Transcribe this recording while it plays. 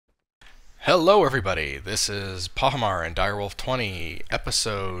Hello everybody, this is Pahimar and Direwolf20,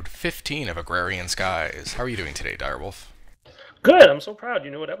 episode 15 of Agrarian Skies. How are you doing today, Direwolf? Good. I'm so proud. You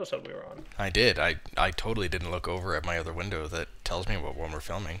knew what episode we were on. I did. I totally didn't look over at my other window that tells me what one we're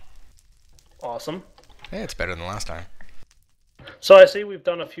filming. Awesome. Hey, it's better than last time. So I see we've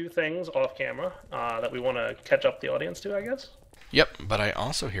done a few things off camera that we want to catch up the audience to, I guess. Yep, but I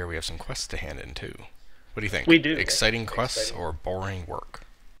also hear we have some quests to hand in too. What do you think? We do. Exciting quests or boring work?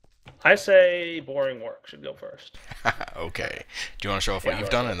 I say boring work should go first. Okay. Do you want to show off what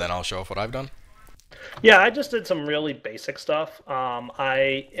you've done and then I'll show off what I've done? Yeah, I just did some really basic stuff.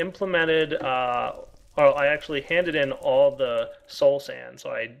 I implemented, I actually handed in all the soul sand,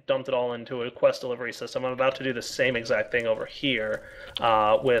 so I dumped it all into a quest delivery system. I'm about to do the same exact thing over here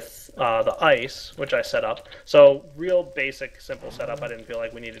with the ice, which I set up. So real basic, simple setup. I didn't feel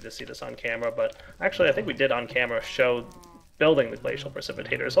like we needed to see this on camera, but actually I think we did on camera show building the glacial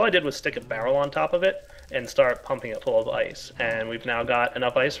precipitator. So all I did was stick a barrel on top of it and start pumping it full of ice, and we've now got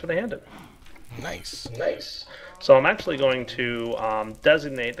enough ice for the hand-in. Nice. So I'm actually going to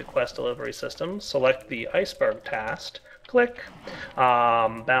designate the quest delivery system, select the iceberg task, click,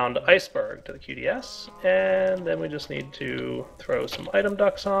 bound iceberg to the QDS, and then we just need to throw some item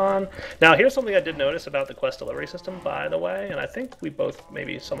ducts on. Now here's something I did notice about the quest delivery system, by the way, and I think we both,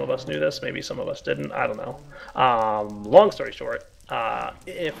 maybe some of us knew this, maybe some of us didn't, I don't know. Long story short,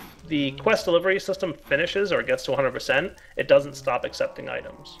 if the quest delivery system finishes or gets to 100%, it doesn't stop accepting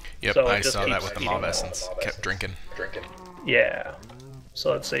items. Yep, so I saw that with the mob essence. Kept drinking. Yeah. So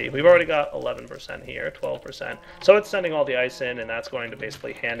let's see. We've already got 11% here, 12%. So it's sending all the ice in, and that's going to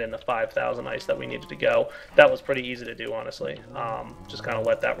basically hand in the 5,000 ice that we needed to go. That was pretty easy to do, honestly. Just kind of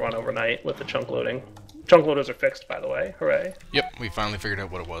let that run overnight with the chunk loading. Chunk loaders are fixed, by the way. Hooray. Yep, we finally figured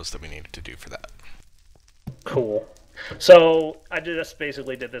out what it was that we needed to do for that. Cool. So I just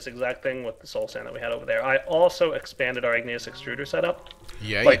basically did this exact thing with the soul sand that we had over there. I also expanded our igneous extruder setup.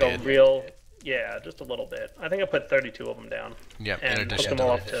 Yeah, like you did. A real, yeah, just a little bit. I think I put 32 of them down. Yep, and in addition them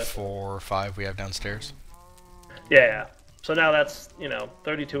all to up to 4 or 5 we have downstairs. Yeah. So now that's,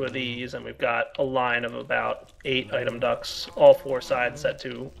 32 of these, and we've got a line of about 8 item ducts. All 4 sides set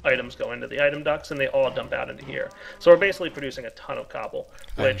to items go into the item ducts, and they all dump out into here. So we're basically producing a ton of cobble.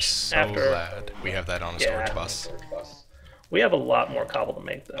 Which I'm so after, glad we have that on a storage bus. We have a lot more cobble to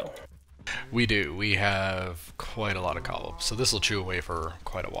make, though. We do. We have quite a lot of cobble, so this will chew away for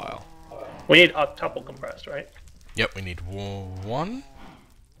quite a while. We need octuple compressed, right? Yep, we need 1.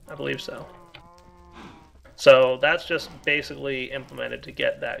 I believe so. So that's just basically implemented to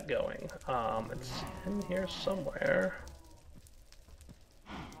get that going. It's in here somewhere.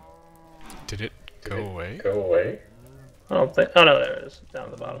 Did it go away? I don't think. Oh no, there it is, down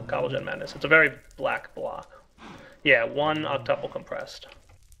at the bottom. Collagen Madness. It's a very black block. Yeah, 1 octuple compressed.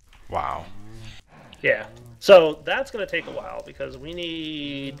 Wow. Yeah. So that's going to take a while because we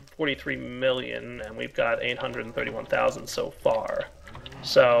need 43 million and we've got 831,000 so far.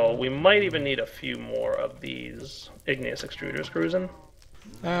 So we might even need a few more of these igneous extruders cruising.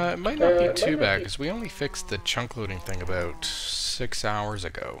 It might not be too bad because we only fixed the chunk loading thing about 6 hours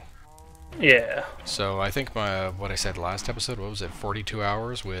ago. Yeah. So I think what I said last episode, what was it, 42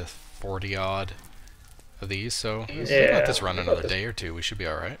 hours with 40 odd of these, so let this run another day or two, we should be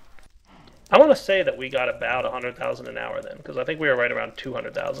alright. I want to say that we got about 100,000 an hour then, because I think we were right around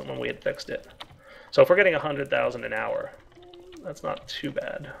 200,000 when we had fixed it. So if we're getting 100,000 an hour, that's not too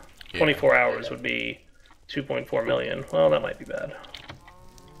bad. Yeah. 24 hours would be 2.4 million. Well, that might be bad.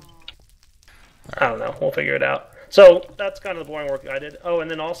 I don't know. We'll figure it out. So that's kind of the boring work I did. Oh,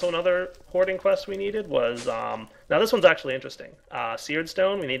 and then also another hoarding quest we needed was, now this one's actually interesting. Seared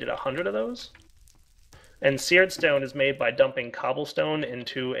stone, we needed 100 of those. And seared stone is made by dumping cobblestone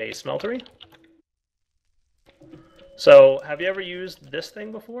into a smeltery. So, have you ever used this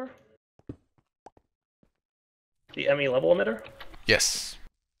thing before? The ME level emitter? Yes.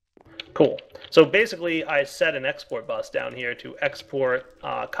 Cool. So basically, I set an export bus down here to export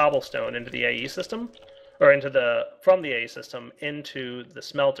cobblestone into the AE system, or from the AE system into the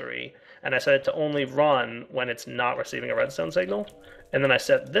smeltery, and I set it to only run when it's not receiving a redstone signal. And then I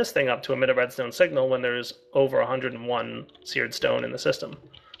set this thing up to emit a redstone signal when there's over 101 seared stone in the system.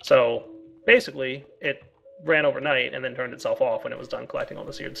 So basically, it ran overnight and then turned itself off when it was done collecting all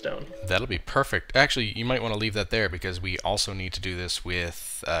the seared stone. That'll be perfect. Actually, you might want to leave that there because we also need to do this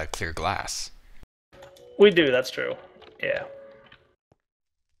with clear glass. We do, that's true. Yeah.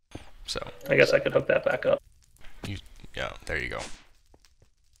 So I guess I could hook that back up. Yeah, there you go.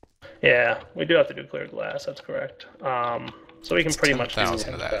 Yeah, we do have to do clear glass, that's correct. So we can pretty much do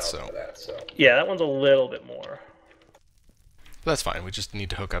 10,000 of that, so. Yeah, that one's a little bit more. But that's fine. We just need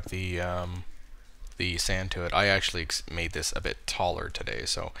to hook up the sand to it. I actually made this a bit taller today,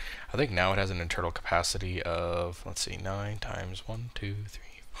 so I think now it has an internal capacity of, let's see, 9 times 1, 2, 3,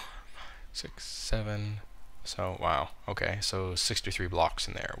 4, 5, 6, 7. So, wow. Okay, so 63 blocks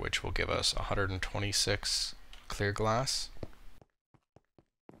in there, which will give us 126 clear glass.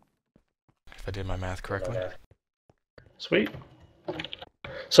 If I did my math correctly. Sweet.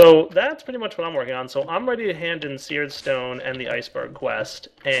 So that's pretty much what I'm working on. So I'm ready to hand in Seared Stone and the Iceberg quest,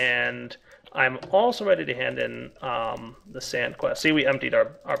 and I'm also ready to hand in the Sand quest. See, we emptied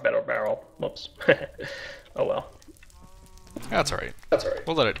our better barrel. Whoops. Oh well. That's alright.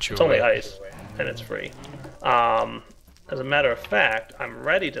 We'll let it chew It's away. only ice, and it's free. As a matter of fact, I'm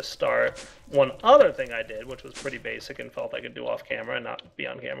ready to start. One other thing I did, which was pretty basic and felt I could do off camera and not be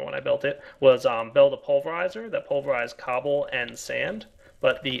on camera when I built it, was build a pulverizer that pulverized cobble and sand.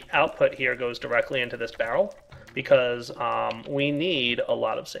 But the output here goes directly into this barrel because we need a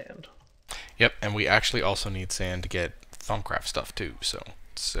lot of sand. Yep, and we actually also need sand to get Thumbcraft stuff too, so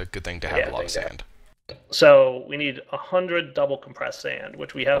it's a good thing to have a lot of sand. So we need 100 double compressed sand,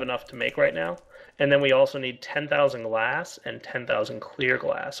 which we have enough to make right now. And then we also need 10,000 glass and 10,000 clear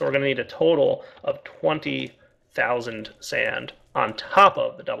glass. So we're going to need a total of 20,000 sand on top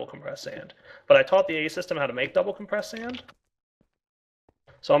of the double compressed sand. But I taught the A system how to make double compressed sand.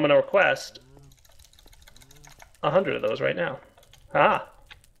 So I'm going to request 100 of those right now. Ah.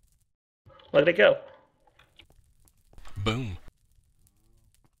 Let it go. Boom.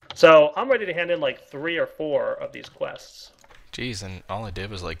 So I'm ready to hand in like 3 or 4 of these quests. Jeez, and all I did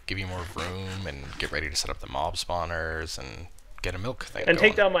was like give you more room and get ready to set up the mob spawners and get a milk thing and going.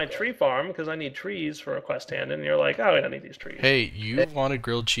 Take down my tree farm because I need trees for a quest hand, and you're like, oh, I don't need these trees. Hey, you wanted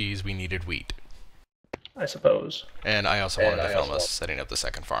grilled cheese, we needed wheat. I suppose. And I also wanted to film us setting up the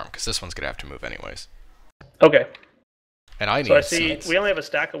second farm, because this one's going to have to move anyways. Okay. And I need So I see seeds. we only have a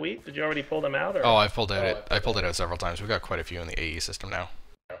stack of wheat. Did you already pull them out? Or? Oh, I pulled it out several times. We've got quite a few in the AE system now.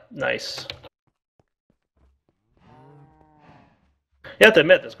 Nice. You have to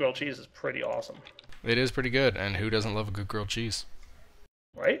admit, this grilled cheese is pretty awesome. It is pretty good, and who doesn't love a good grilled cheese?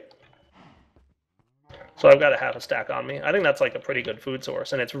 Right? So I've got a half a stack on me. I think that's like a pretty good food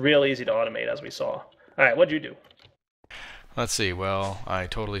source, and it's real easy to automate, as we saw. Alright, what'd you do? Let's see, well, I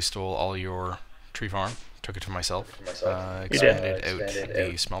totally stole all your tree farm, took it to myself, expanded out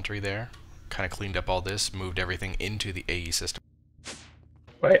the smeltery there, kind of cleaned up all this, moved everything into the AE system.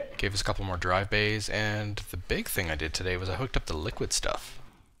 Right. Gave us a couple more drive bays, and the big thing I did today was I hooked up the liquid stuff.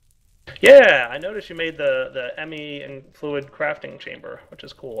 Yeah, I noticed you made the ME and fluid crafting chamber, which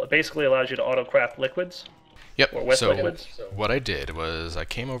is cool. It basically allows you to auto-craft liquids. Yep, or with so liquids. What I did was I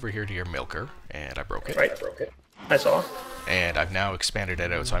came over here to your milker, and I broke it. Right. I saw. And I've now expanded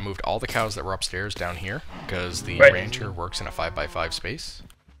it out, so I moved all the cows that were upstairs down here, because the rancher works in a 5x5 space.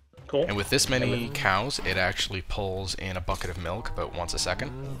 Cool. And with this many cows, it actually pulls in a bucket of milk about once a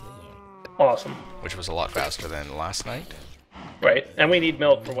second. Awesome. Which was a lot faster than last night. Right, and we need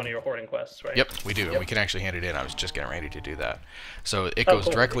milk for one of your hoarding quests, right? Yep, we do, and we can actually hand it in. I was just getting ready to do that. So it goes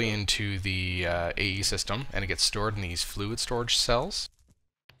directly into the AE system, and it gets stored in these fluid storage cells.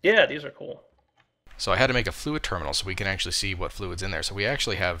 Yeah, these are cool. So I had to make a fluid terminal so we can actually see what fluid's in there. So we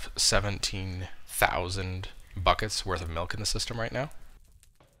actually have 17,000 buckets worth of milk in the system right now.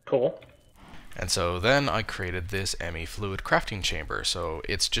 Cool. And so then I created this ME fluid crafting chamber. So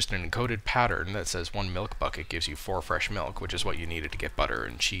it's just an encoded pattern that says 1 milk bucket gives you 4 fresh milk, which is what you needed to get butter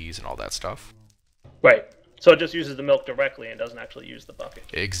and cheese and all that stuff. Right. So it just uses the milk directly and doesn't actually use the bucket.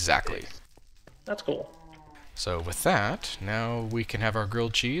 Exactly. That's cool. So with that, now we can have our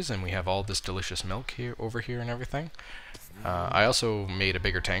grilled cheese, and we have all this delicious milk here, over here and everything. I also made a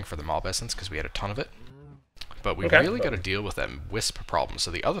bigger tank for the mob essence because we had a ton of it. But we really got to deal with that wisp problem.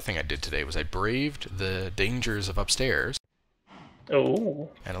 So the other thing I did today was I braved the dangers of upstairs. Oh.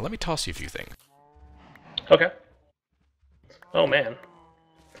 And let me toss you a few things. Okay. Oh man.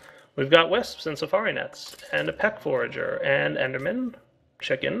 We've got wisps and safari nets, and a peck forager, and enderman,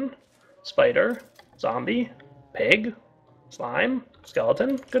 chicken, spider, zombie, pig, slime,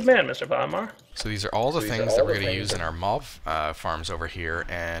 skeleton. Good man, Mr. Pahimar. So these are all the things that we're going to use in our mob farms over here,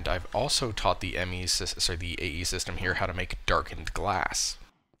 and I've also taught the the AE system here how to make darkened glass.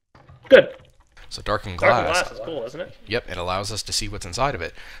 Good. So darkened glass. Darkened glass is cool, isn't it? Yep, it allows us to see what's inside of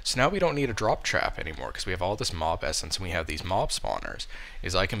it. So now we don't need a drop trap anymore because we have all this mob essence and we have these mob spawners.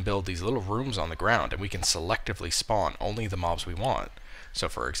 I can build these little rooms on the ground and we can selectively spawn only the mobs we want. So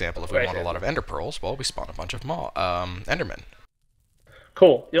for example, if we want a lot of ender pearls, well, we spawn a bunch of endermen.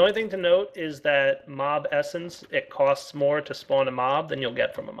 Cool. The only thing to note is that mob essence, it costs more to spawn a mob than you'll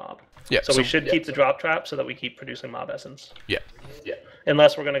get from a mob. Yeah. So we should keep the drop trap so that we keep producing mob essence. Yeah. Yeah.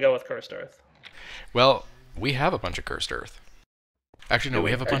 Unless we're going to go with cursed earth. Well, we have a bunch of cursed earth. Actually, no,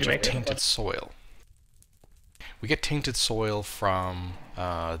 we have a bunch of tainted soil. We get tainted soil from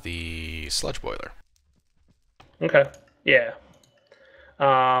the sludge boiler. Okay. Yeah.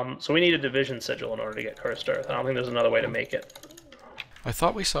 So we need a division sigil in order to get cursed earth. I don't think there's another way to make it. I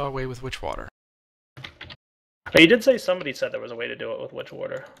thought we saw a way with witch water. Oh, you did say somebody said there was a way to do it with witch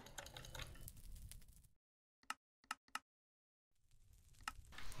water.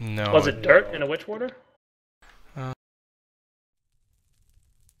 No. Was it dirt in a witch water? I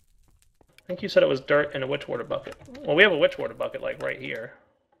think you said it was dirt in a witch water bucket. Well, we have a witch water bucket like right here.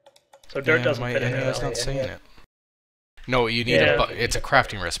 So dirt doesn't fit in there. It's not saying it. No, you need it's a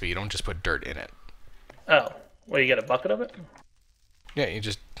crafting recipe. You don't just put dirt in it. Oh. Well, you get a bucket of it? Yeah, you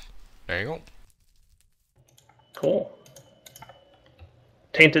just... There you go. Cool.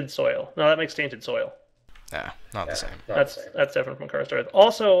 Tainted soil. No, that makes tainted soil. Nah, not the same. That's different from cursed earth.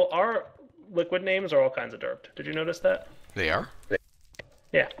 Also, our liquid names are all kinds of derped. Did you notice that? They are?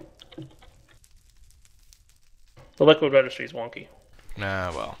 Yeah. The liquid registry is wonky.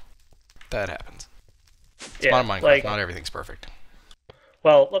 Nah, well, that happens. It's Yeah, not Minecraft. like, not everything's perfect.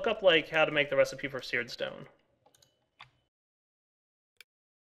 Well, look up like how to make the recipe for seared stone.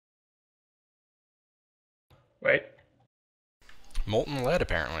 Right? Molten lead,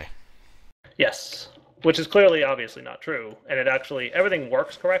 apparently. Yes. Which is clearly, obviously not true. And it actually, everything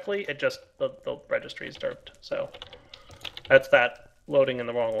works correctly, it just, the registry is derped. So, that's that loading in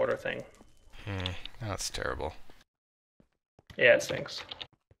the wrong order thing. That's terrible. Yeah, it stinks.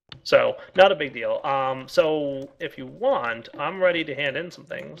 So, not a big deal. So, if you want, I'm ready to hand in some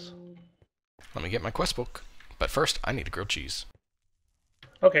things. Let me get my quest book. But first, I need a grilled cheese.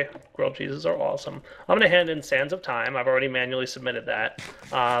 Okay, grilled cheeses are awesome. I'm going to hand in Sands of Time. I've already manually submitted that.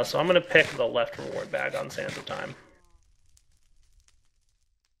 So I'm going to pick the left reward bag on Sands of Time.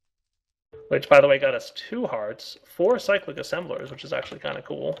 Which, by the way, got us 2 hearts, 4 cyclic assemblers, which is actually kind of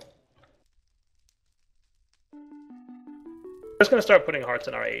cool. I'm just going to start putting hearts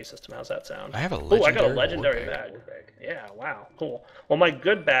in our AE system. How's that sound? I have a legendary I got a legendary bag. Yeah, wow, cool. Well, my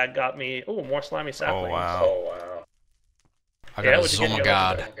good bag got me, more slimy saplings. Oh, wow. I got a Zoma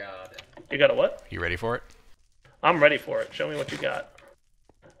God. You got a what? You ready for it? I'm ready for it. Show me what you got.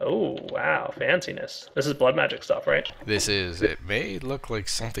 Oh, wow. Fanciness. This is blood magic stuff, right? This is. It may look like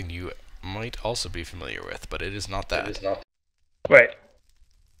something you might also be familiar with, but it is not that. Right.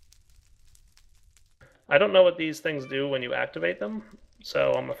 I don't know what these things do when you activate them,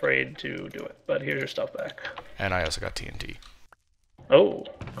 so I'm afraid to do it. But here's your stuff back. And I also got TNT. Oh,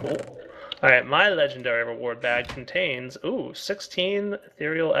 cool. Alright, my legendary reward bag contains, 16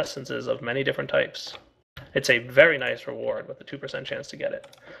 ethereal essences of many different types. It's a very nice reward with a 2% chance to get it.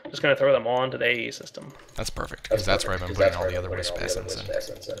 Just going to throw them all into the AE system. That's perfect, because that's where I've been putting all the other wisp essence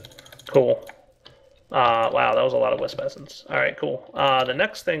in. Cool. Wow, that was a lot of wisp essence. Alright, cool. The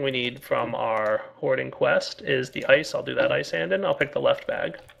next thing we need from our hoarding quest is the ice. I'll do that ice hand in. I'll pick the left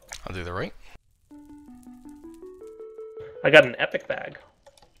bag. I'll do the right. I got an epic bag.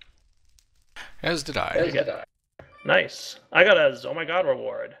 As did I. Nice. I got a Oh My God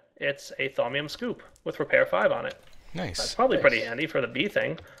reward. It's a Thaumium Scoop with Repair 5 on it. Nice. That's probably pretty handy for the bee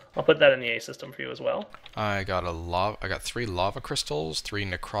thing. I'll put that in the A system for you as well. I got 3 lava crystals, 3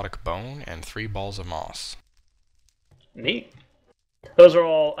 necrotic bone, and 3 balls of moss. Neat. Those are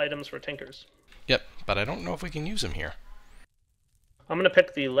all items for tinkers. Yep, but I don't know if we can use them here. I'm going to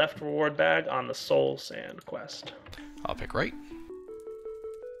pick the left reward bag on the Soul Sand quest. I'll pick right.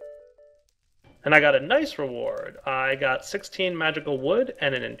 And I got a nice reward. I got 16 magical wood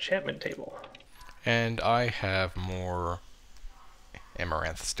and an enchantment table. And I have more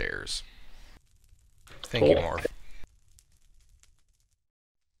amaranth stairs. Thank you, Morph.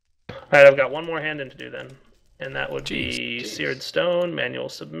 Alright, I've got one more hand in to do then. And that would be Seared Stone, manual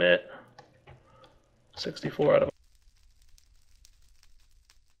submit. 64 out of...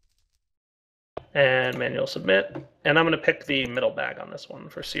 And manual submit. And I'm going to pick the middle bag on this one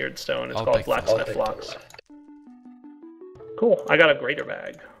for Seared Stone. It's called Blacksmith Flux. Cool. I got a greater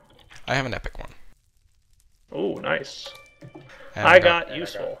bag. I have an epic one. Ooh, nice. And I got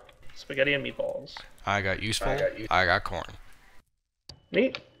useful. Spaghetti and meatballs. I got useful. I got corn.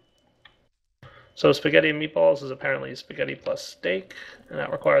 Neat. So spaghetti and meatballs is apparently spaghetti plus steak, and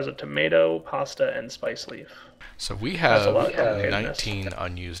that requires a tomato, pasta, and spice leaf. So we have 19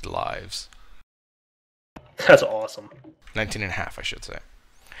 unused lives. That's awesome. 19 and a half, I should say.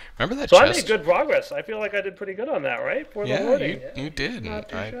 Remember that chest? So I made good progress. I feel like I did pretty good on that, right? For the hoarding. You did. Not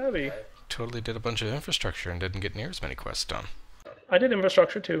too shabby. Totally did a bunch of infrastructure and didn't get near as many quests done. I did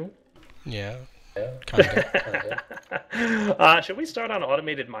infrastructure too. Yeah, kinda. Should we start on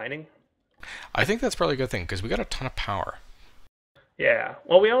automated mining? I think that's probably a good thing, because we got a ton of power. Yeah.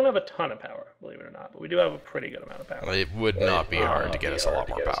 Well, we don't have a ton of power, believe it or not, but we do have a pretty good amount of power. It would not be hard to get us a lot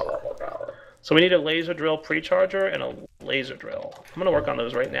more power. So we need a laser drill precharger and a laser drill. I'm going to work on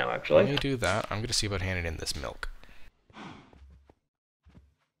those right now, actually. Let me do that. I'm going to see about handing in this milk.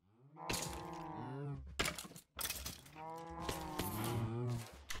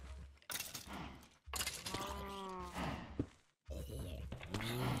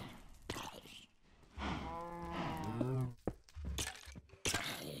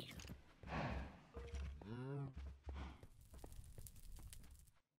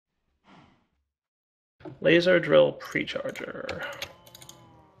 Laser drill precharger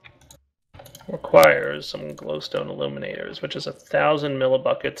requires some glowstone illuminators, which is 1,000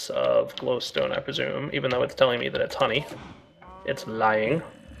 millibuckets of glowstone, I presume, even though it's telling me that it's honey. It's lying.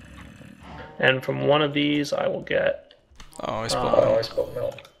 And from one of these, I will get... Oh, I spilled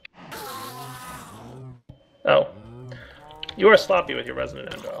milk. Oh. You are sloppy with your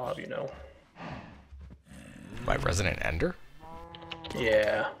Resonant Ender, I'll have you know. My Resonant Ender?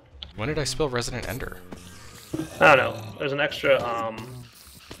 Yeah. When did I spill Resonant Ender? I don't know. There's an extra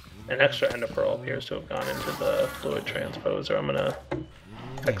ender pearl appears to have gone into the fluid transposer. I'm gonna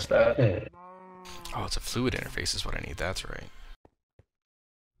fix that. Oh, it's a fluid interface is what I need. That's right.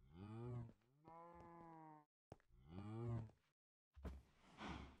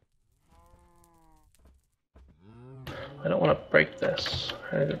 I don't want to break this.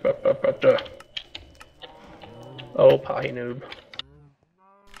 Oh, Pahi noob.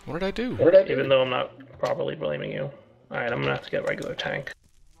 What did I do? Even though I'm not properly blaming you. Alright, I'm gonna have to get a regular tank.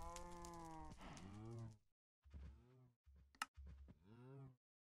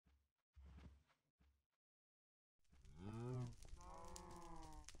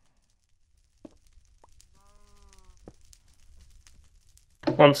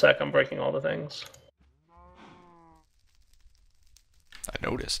 One sec, I'm breaking all the things. I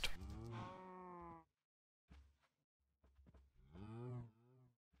noticed.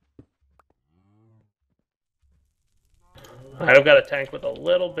 Alright, I've got a tank with a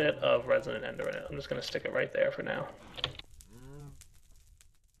little bit of Resonant Ender in it. I'm just gonna stick it right there for now.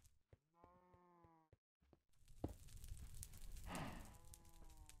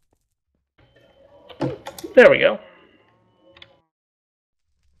 There we go.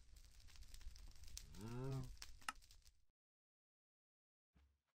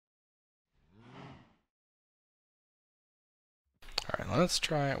 Alright, let's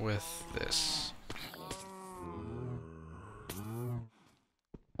try it with this.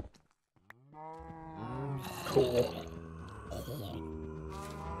 Cool.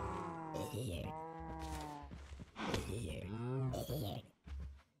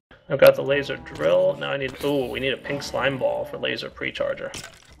 I've got the laser drill. Now I need... Ooh, we need a pink slime ball for laser precharger.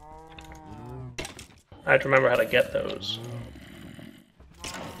 I have to remember how to get those.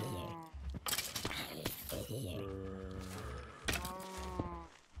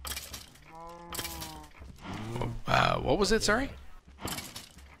 What was it, sorry?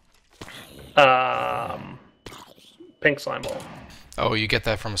 Pink slime ball. Oh, you get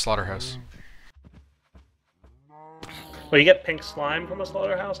that from a slaughterhouse. Well, you get pink slime from a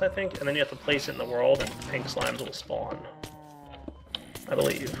slaughterhouse, I think, and then you have to place it in the world, and pink slimes will spawn. I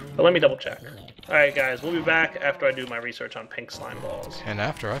believe. But let me double check. Alright, guys, we'll be back after I do my research on pink slime balls. And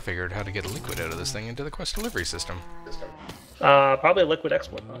after I figured how to get a liquid out of this thing into the quest delivery system. Probably a liquid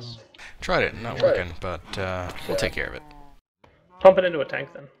export bus. Tried it, not working, but we'll take care of it. Pump it into a tank,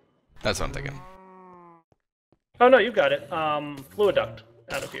 then. That's what I'm thinking. Oh, no, you got it. Fluid duct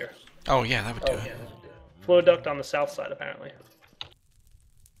out of here. Oh, yeah, that would do it. Fluid duct on the south side, apparently.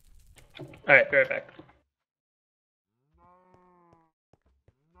 Alright, be right back.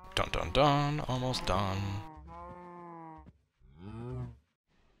 Dun dun dun, almost done.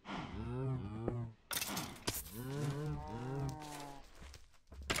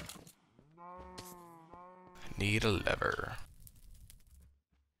 Need a lever.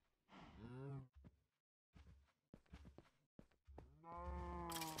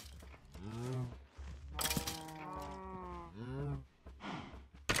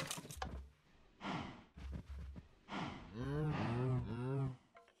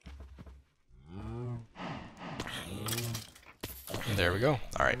 There we go.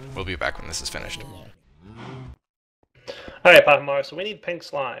 Alright, we'll be back when this is finished. Alright, Pahimar, so we need pink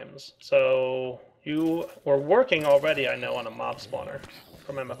slimes. So you were working already, I know, on a mob spawner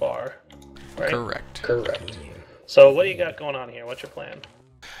from MFR, right? Correct. So what do you got going on here? What's your plan?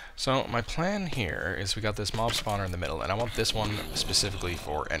 So my plan here is we got this mob spawner in the middle, and I want this one specifically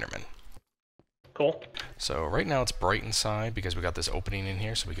for Enderman. Cool. So right now it's bright inside because we got this opening in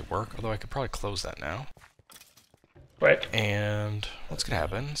here so we could work, although I could probably close that now. Right. And what's going to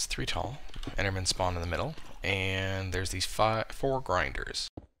happen? It's 3 tall. Endermen spawn in the middle. And there's these 4 grinders.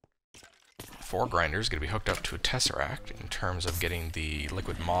 4 grinders going to be hooked up to a tesseract in terms of getting the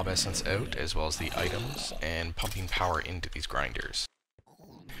liquid mob essence out, as well as the items, and pumping power into these grinders.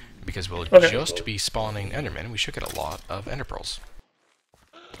 Because we'll just be spawning endermen, we should get a lot of ender pearls.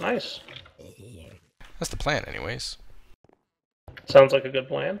 Nice. That's the plan, anyways. Sounds like a good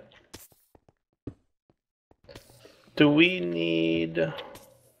plan. Do we need...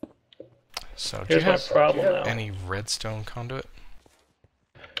 So, Here's my problem now. Any redstone conduit?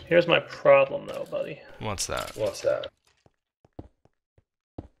 Here's my problem, though, buddy. What's that? What's that?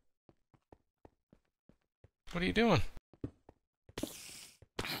 What are you doing?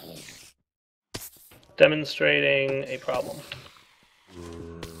 Demonstrating a problem.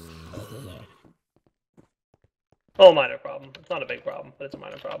 Oh, minor problem. It's not a big problem, but it's a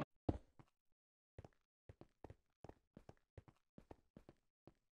minor problem.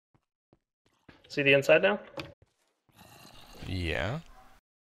 See the inside now? Yeah.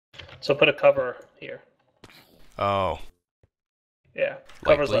 So put a cover here. Oh. Yeah.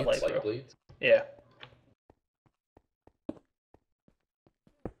 Covers that light Light through. bleeds? Yeah.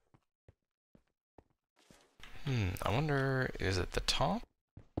 I wonder, is it the top?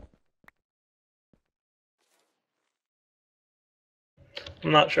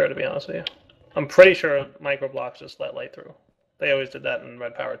 I'm not sure, to be honest with you. I'm pretty sure microblocks just let light through. They always did that in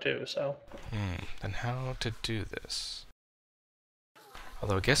Red Power too, so. Then how to do this?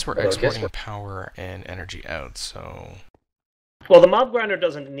 Although I guess we're exporting power and energy out, so... Well, the mob grinder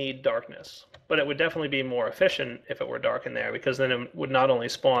doesn't need darkness, but it would definitely be more efficient if it were dark in there, because then it would not only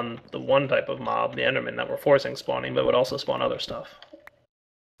spawn the one type of mob, the Enderman that we're forcing spawning, but it would also spawn other stuff.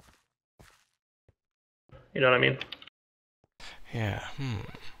 You know what I mean? Yeah,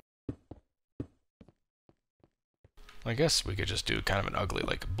 I guess we could just do kind of an ugly,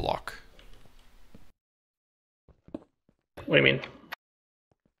 like, block. What do you mean?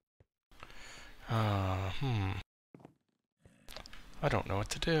 I don't know what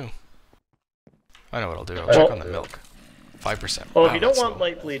to do. I know what I'll do. I'll check on the milk. 5%. Well, wow, if you don't that's want low.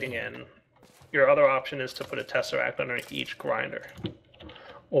 light bleeding in, your other option is to put a tesseract under each grinder.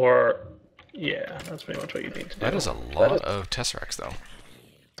 Or, yeah, that's pretty much what you need to do. That is a lot of tesseracts, though.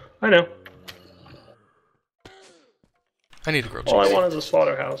 I know. I need to grow cheese. All I want is a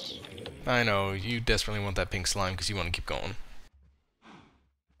slaughterhouse. I know, you desperately want that pink slime because you want to keep going.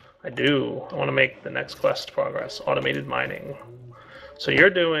 I do. I want to make the next quest progress. Automated mining. So you're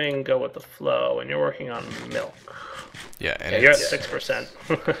doing go with the flow, and you're working on milk. Yeah, and You're at 6%.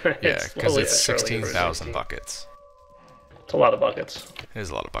 yeah, because it's 16,000 buckets. It's a lot of buckets. It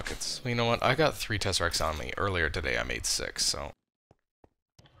is a lot of buckets. Well, you know what? I got 3 tesseracts on me. Earlier today I made 6, so...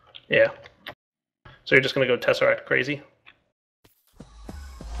 Yeah. So you're just going to go tesseract crazy?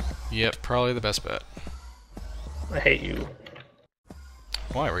 Yep, probably the best bet. I hate you.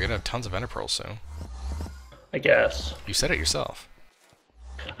 Why? We're gonna have tons of ender pearls soon. I guess. You said it yourself.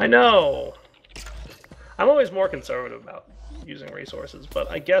 I know! I'm always more conservative about using resources,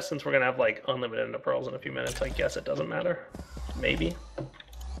 but I guess since we're going to have, like, unlimited ender pearls in a few minutes, I guess it doesn't matter. Maybe.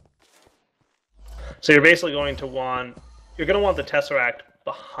 So you're basically going to want... You're going to want the tesseract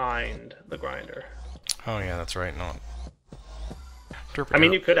behind the grinder. Oh yeah, that's right. No. I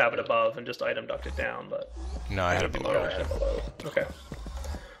mean, you could have it above and just item duct it down, but... No, I had it below. Okay.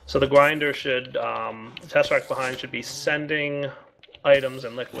 So the grinder should... the tesseract behind should be sending items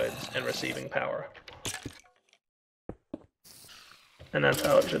and liquids and receiving power. And that's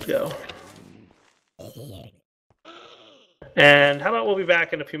how it should go. And how about we'll be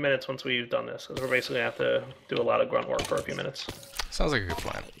back in a few minutes once we've done this, because we're basically going to have to do a lot of grunt work for a few minutes. Sounds like a good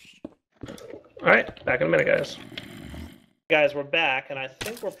plan. Alright, back in a minute, guys. Guys, we're back, and I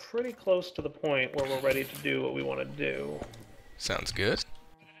think we're pretty close to the point where we're ready to do what we want to do. Sounds good.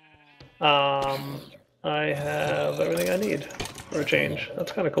 I have everything I need for a change.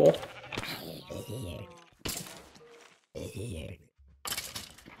 That's kind of cool.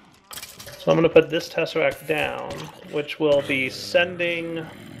 So I'm going to put this tesseract down, which will be sending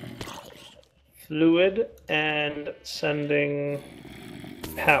fluid and sending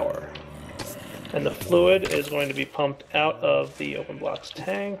power. And the fluid is going to be pumped out of the open blocks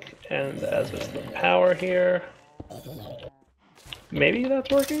tank, and as is the power here. Maybe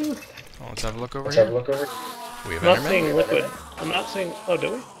that's working? Oh, let's have a look over here. We have I'm not Endermen. seeing liquid. I'm not seeing... Oh,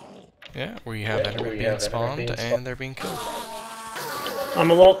 do we? Yeah, we have Endermen being spawned, and they're being killed. I'm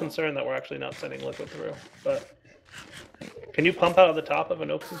a little concerned that we're actually not sending liquid through, but... Can you pump out of the top of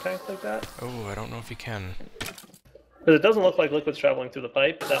an open tank like that? Oh, I don't know if you can. Because it doesn't look like liquid's traveling through the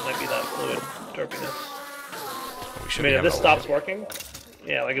pipe, but that might be that fluid derpiness. Oh, we I should mean, be if this having stops working,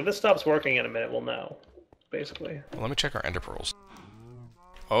 yeah, like if this stops working in a minute, we'll know, basically. Well, let me check our ender pearls.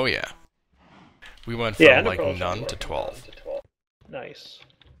 Oh yeah. We went Yeah, from ender like pearls none should to work. 12. Nice.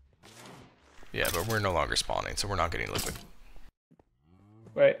 Yeah, but we're no longer spawning, so we're not getting liquid.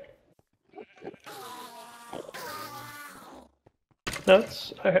 Right. No,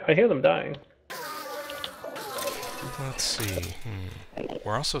 it's, I hear them dying. Let's see.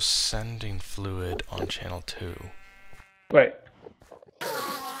 We're also sending fluid on channel 2. Right.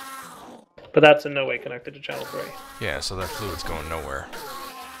 But that's in no way connected to channel 3. Yeah, so that fluid's going nowhere.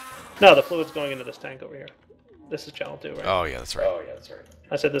 No, the fluid's going into this tank over here. This is channel 2, right? Oh yeah, that's right.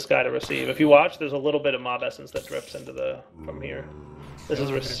 I said this guy to receive. If you watch, there's a little bit of mob essence that drips into the from here. This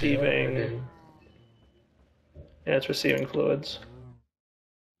is receiving. Yeah, it's receiving fluids.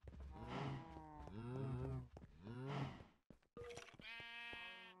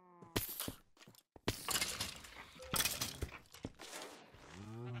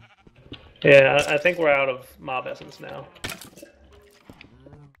 Yeah, I think we're out of mob essence now.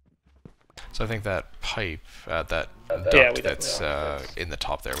 So I think that pipe, that Yeah, duct we that's definitely in the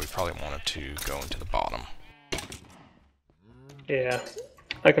top there, we probably wanted to go into the bottom. Yeah,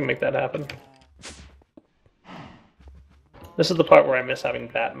 I can make that happen. This is the part where I miss having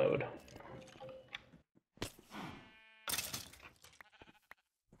bat mode.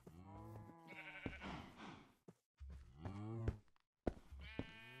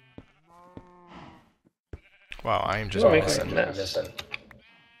 Wow, I am just Making missing. a mess.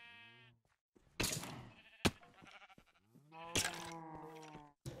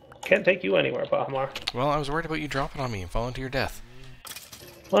 Can't take you anywhere, Pahimar. Well, I was worried about you dropping on me and falling to your death.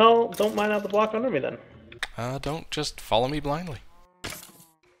 Well, don't mine out the block under me then. Don't just follow me blindly.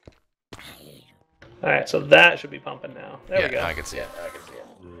 Alright, so that should be pumping now. There we go. Yeah, I can see it.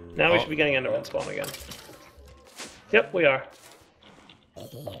 Now we should be getting Enderman spawn again. Yep, we are.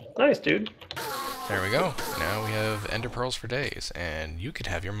 Nice, dude. There we go. Now we have ender pearls for days, and you could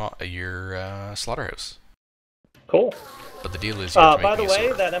have your slaughterhouse. Cool. But the deal is, you have to by make the me a way,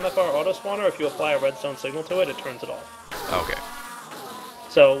 sword. that MFR auto spawner, if you apply a redstone signal to it, it turns it off. Okay.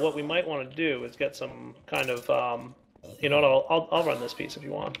 So what we might want to do is get some kind of, you know what? I'll run this piece if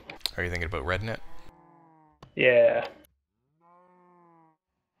you want. Are you thinking about redding it? Yeah.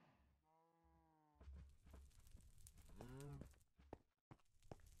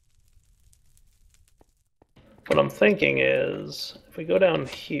 What I'm thinking is, if we go down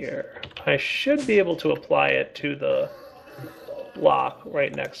here, I should be able to apply it to the lock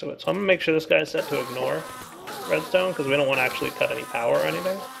right next to it. So I'm going to make sure this guy's set to ignore redstone, because we don't want to actually cut any power or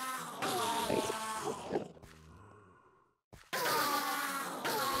anything.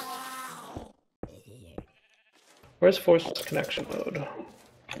 Where's forced connection mode?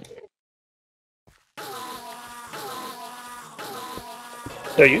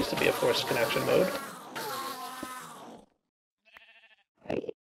 There used to be a forced connection mode.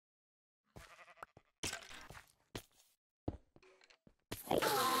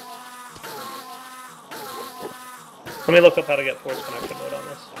 Let me look up how to get forced connection mode on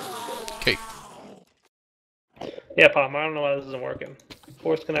this. Okay. Yeah, Pom, I don't know why this isn't working.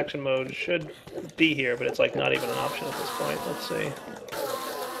 Forced connection mode should be here, but it's like not even an option at this point. Let's see.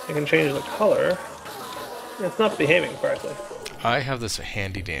 I can change the color. It's not behaving correctly. I have this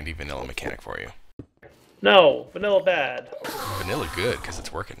handy-dandy vanilla mechanic for you. No, vanilla bad. Vanilla good, because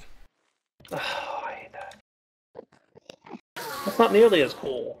it's working. Oh, I hate that. That's not nearly as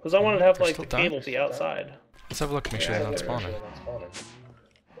cool, because I wanted to have They're like still the dying. cable be outside. Let's have a look, make sure they're not spawning.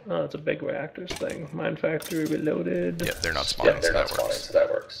 Oh, it's a big reactors thing. Mine factory reloaded. Yep, they're not spawning, so that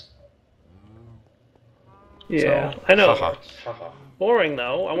works. Yeah, So, I know. haha. Boring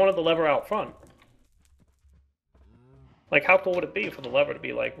though. I wanted the lever out front. Like, how cool would it be for the lever to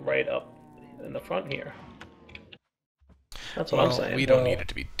be like right up in the front here? That's what I'm saying. We don't need it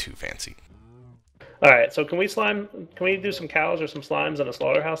to be too fancy. Alright, so can we do some cows or some slimes in a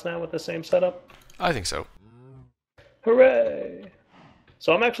slaughterhouse now with the same setup? I think so. Hooray!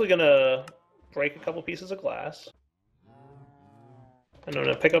 So I'm actually gonna break a couple pieces of glass. And I'm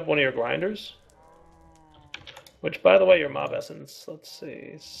gonna pick up one of your grinders. Which, by the way, your mob essence. Let's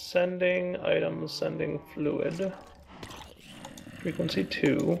see. Sending items, sending fluid. Frequency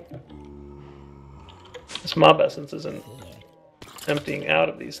 2. This mob essence isn't emptying out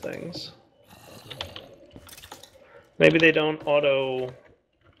of these things. Maybe they don't auto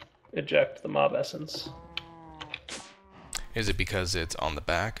eject the mob essence. Is it because it's on the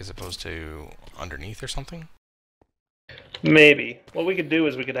back as opposed to underneath or something? Maybe. What we could do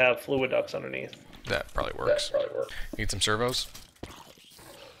is we could have fluid ducts underneath. That probably works. Need some servos?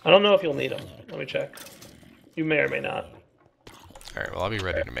 I don't know if you'll need them. Let me check. You may or may not. Alright, well I'll be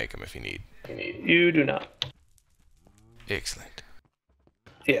ready to make them if you need. You do not. Excellent.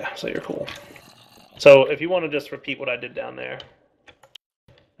 Yeah, so you're cool. So if you want to just repeat what I did down there,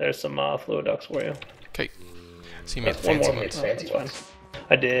 there's some fluid ducts for you. Okay. So you made the One fancy more. ones. Oh, that's fine.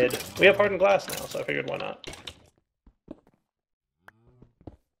 I did. We have hardened glass now, so I figured why not.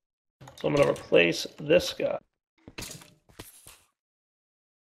 So I'm going to replace this guy.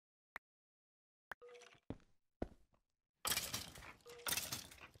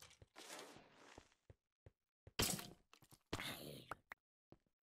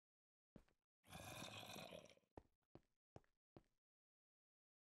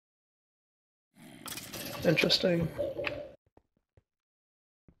 Interesting.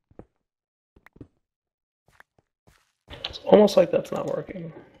 It's almost like that's not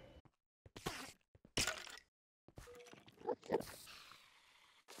working.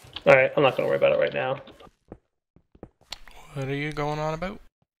 Alright, I'm not going to worry about it right now. What are you going on about?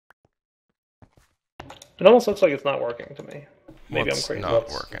 It almost looks like it's not working to me. Maybe What's I'm crazy. not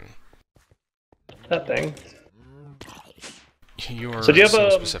working? That thing. You are So do you have so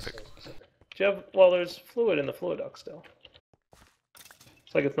a specific. Do you have? Well, there's fluid in the fluid duct still.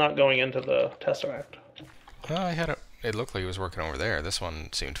 It's like it's not going into the tesseract. I had it looked like it was working over there. This one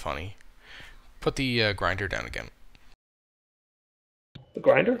seemed funny. Put the grinder down again. The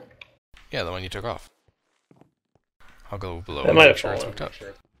grinder? Yeah, the one you took off. I'll go below That and might make have sure it's fallen. hooked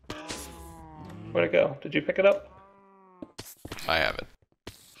up. Where'd it go? Did you pick it up? I have it.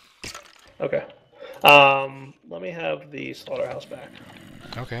 Okay. Let me have the slaughterhouse back.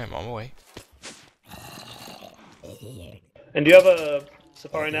 Okay, I'm on my way. And do you have a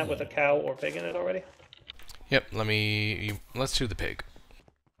safari net with a cow or pig in it already? Yep, let's do the pig.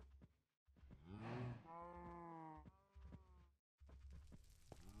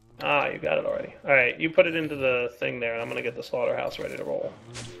 Ah, you got it already. Alright, you put it into the thing there, and I'm gonna get the slaughterhouse ready to roll.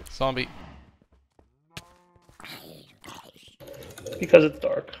 Zombie. Because it's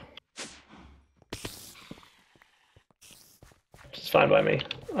dark. Which is fine by me.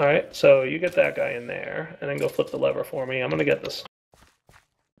 Alright, so you get that guy in there, and then go flip the lever for me. I'm gonna get this.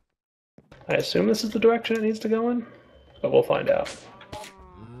 I assume this is the direction it needs to go in, but we'll find out.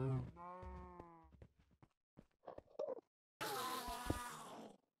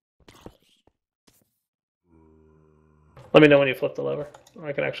 Let me know when you flip the lever.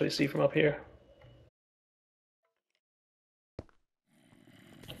 I can actually see from up here.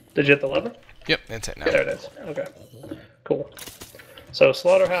 Did you hit the lever? Yep, that's it now. There it is. Okay. Cool. So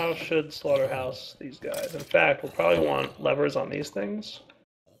slaughterhouse should slaughterhouse these guys. In fact, we'll probably want levers on these things.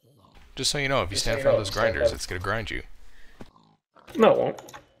 Just so you know, if you stand in front of those grinders, it's gonna grind you. No, it won't.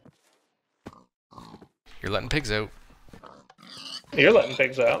 You're letting pigs out. You're letting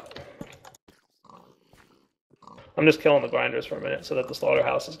pigs out. I'm just killing the grinders for a minute so that the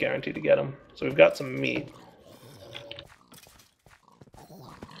slaughterhouse is guaranteed to get them. So we've got some meat.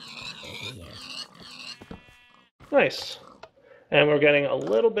 Nice. And we're getting a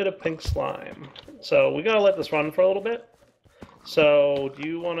little bit of pink slime. So we gotta let this run for a little bit. So do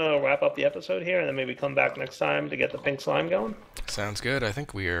you want to wrap up the episode here and then maybe come back next time to get the pink slime going? Sounds good. I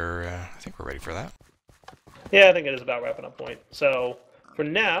think we're ready for that. Yeah, I think it is about wrapping up point. So for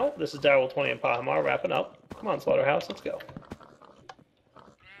now, this is Direwolf20 and Pahimar wrapping up. Come on, slaughterhouse, let's go.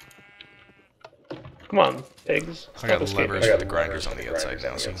 Come on, pigs. I got levers for the grinders on the outside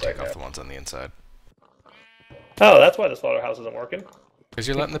now, so you can take off the ones on the inside. Oh, that's why the slaughterhouse isn't working. Because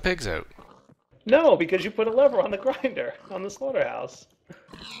you're letting the pigs out. No, because you put a lever on the grinder on the slaughterhouse.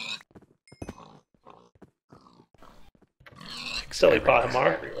 Silly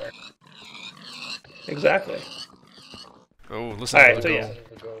Pahimar. Exactly. Oh, listen All to right, the so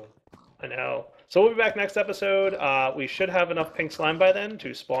go. yeah. I know. So we'll be back next episode. We should have enough pink slime by then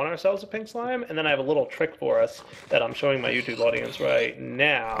to spawn ourselves a pink slime, and then I have a little trick for us that I'm showing my YouTube audience right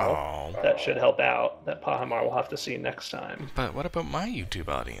now. That should help out. That Pahimar will have to see next time. But what about my YouTube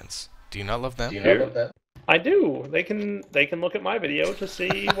audience? Do you not love them? I do. They can look at my video to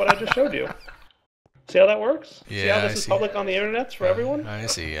see what I just showed you. See how that works? Yeah, see how this is public on the internet for everyone? I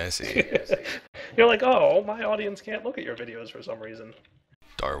see. You're like, oh, my audience can't look at your videos for some reason.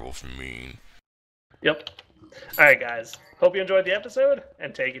 Direwolf mean. Yep. Alright, guys. Hope you enjoyed the episode,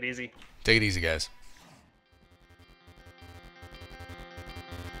 and take it easy. Take it easy, guys.